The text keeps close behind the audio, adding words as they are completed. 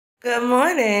Good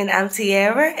morning. I'm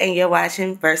Tiara, and you're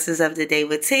watching Verses of the Day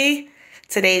with T.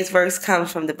 Today's verse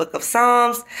comes from the book of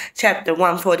Psalms, chapter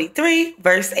 143,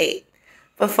 verse 8.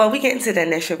 Before we get into the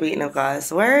initial reading of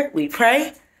God's word, we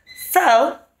pray.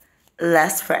 So,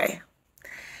 let's pray.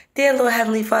 Dear Lord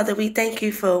Heavenly Father, we thank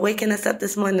you for waking us up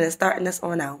this morning and starting us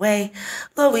on our way.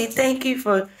 Lord, we thank you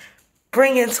for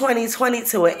bringing 2020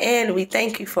 to an end. We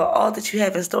thank you for all that you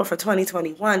have in store for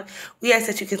 2021. We ask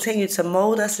that you continue to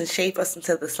mold us and shape us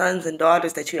into the sons and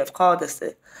daughters that you have called us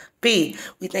to be.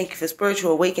 We thank you for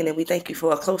spiritual awakening. We thank you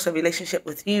for a closer relationship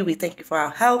with you. We thank you for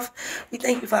our health. We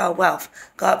thank you for our wealth.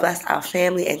 God bless our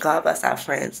family and God bless our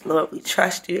friends. Lord, we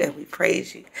trust you and we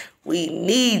praise you. We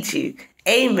need you.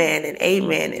 Amen and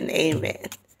amen and amen.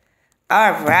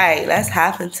 All right, let's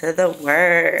hop into the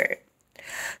word.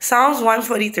 Psalms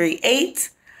 143:8.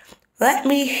 Let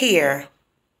me hear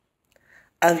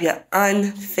of your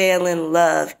unfailing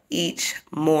love each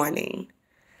morning,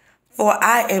 for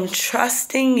I am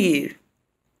trusting you.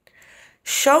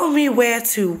 Show me where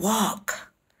to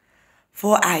walk,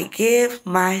 for I give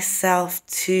myself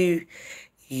to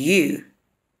you.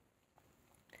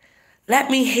 Let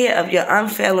me hear of your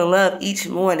unfailing love each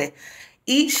morning.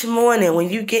 Each morning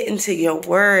when you get into your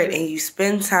word and you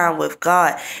spend time with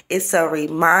God, it's a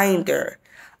reminder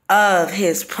of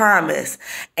his promise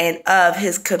and of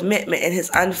his commitment and his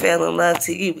unfailing love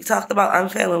to you. We talked about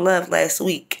unfailing love last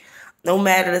week. No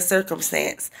matter the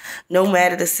circumstance, no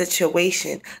matter the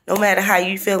situation, no matter how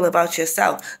you feel about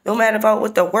yourself, no matter about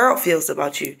what the world feels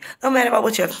about you, no matter about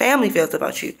what your family feels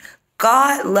about you,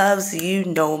 God loves you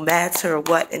no matter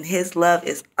what, and his love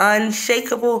is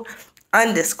unshakable,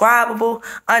 undescribable,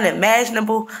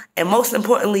 unimaginable, and most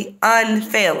importantly,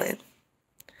 unfailing.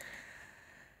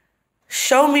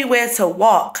 Show me where to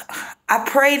walk. I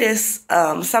pray this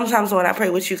sometimes when I pray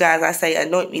with you guys, I say,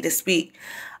 anoint me to speak.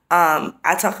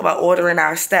 I talk about ordering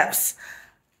our steps.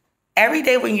 Every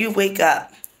day when you wake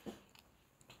up,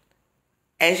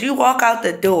 as you walk out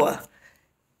the door,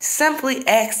 simply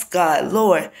ask God,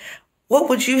 Lord, what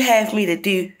would you have me to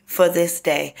do for this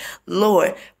day?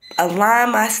 Lord,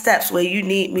 align my steps where you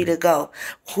need me to go,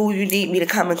 who you need me to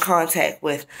come in contact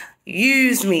with.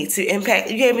 Use me to impact.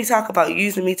 You hear me talk about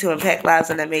using me to impact lives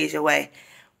in a major way.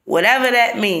 Whatever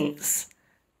that means.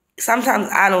 Sometimes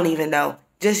I don't even know.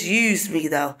 Just use me,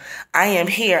 though. I am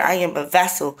here. I am a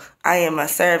vessel. I am a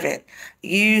servant.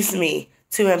 Use me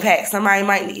to impact. Somebody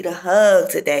might need a hug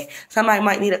today. Somebody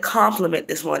might need a compliment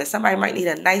this morning. Somebody might need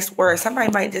a nice word.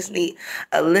 Somebody might just need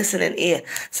a listening ear.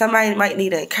 Somebody might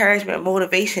need encouragement,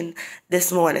 motivation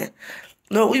this morning.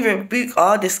 Lord, we rebuke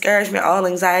all discouragement, all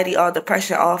anxiety, all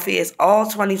depression, all fears, all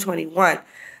 2021.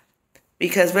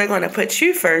 Because we're going to put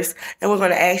you first, and we're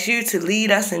going to ask you to lead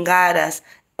us and guide us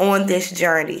on this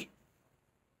journey.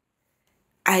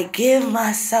 I give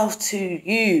myself to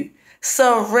you.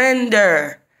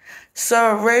 Surrender.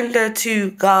 Surrender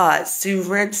to God.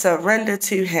 Surrender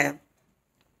to him.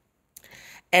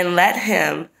 And let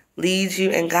him lead you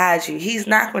and guide you. He's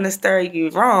not going to stir you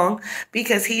wrong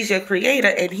because he's your creator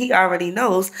and he already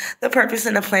knows the purpose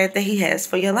and the plan that he has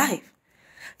for your life.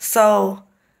 So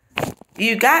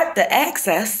you got the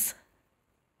access.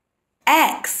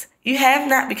 Ask. You have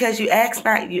not because you ask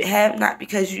not. You have not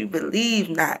because you believe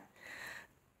not.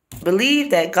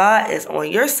 Believe that God is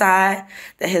on your side,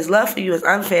 that his love for you is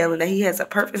unfailing, that he has a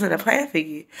purpose and a plan for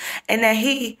you, and that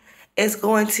he is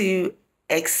going to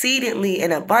exceedingly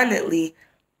and abundantly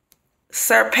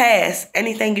surpass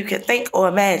anything you can think or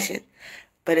imagine.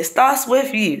 But it starts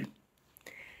with you.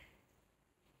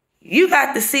 You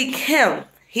got to seek him.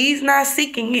 He's not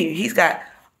seeking you. He's got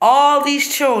all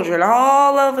these children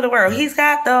all over the world. He's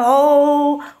got the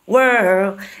whole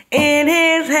world in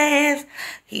his hands.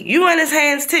 You in his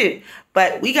hands too.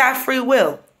 But we got free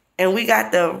will. And we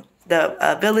got the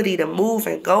ability to move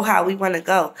and go how we want to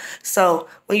go. So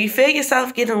when you feel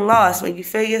yourself getting lost, when you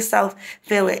feel yourself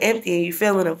feeling empty and you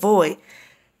feeling a void,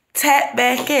 tap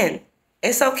back in.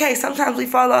 It's okay. Sometimes we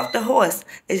fall off the horse.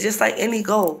 It's just like any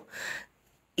goal.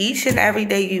 Each and every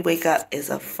day you wake up is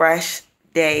a fresh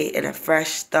day and a fresh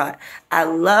start. I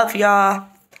love y'all.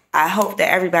 I hope that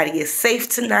everybody is safe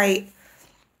tonight.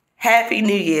 Happy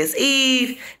New Year's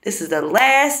Eve. This is the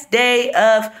last day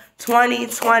of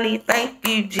 2020. Thank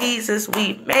you, Jesus.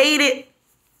 We made it.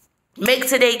 Make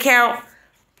today count.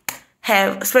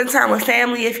 Spend time with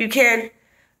family if you can.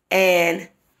 And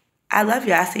I love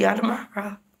you. I'll see y'all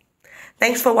tomorrow.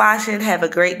 Thanks for watching. Have a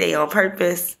great day on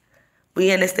purpose.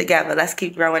 We in this together. Let's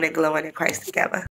keep growing and glowing in Christ together.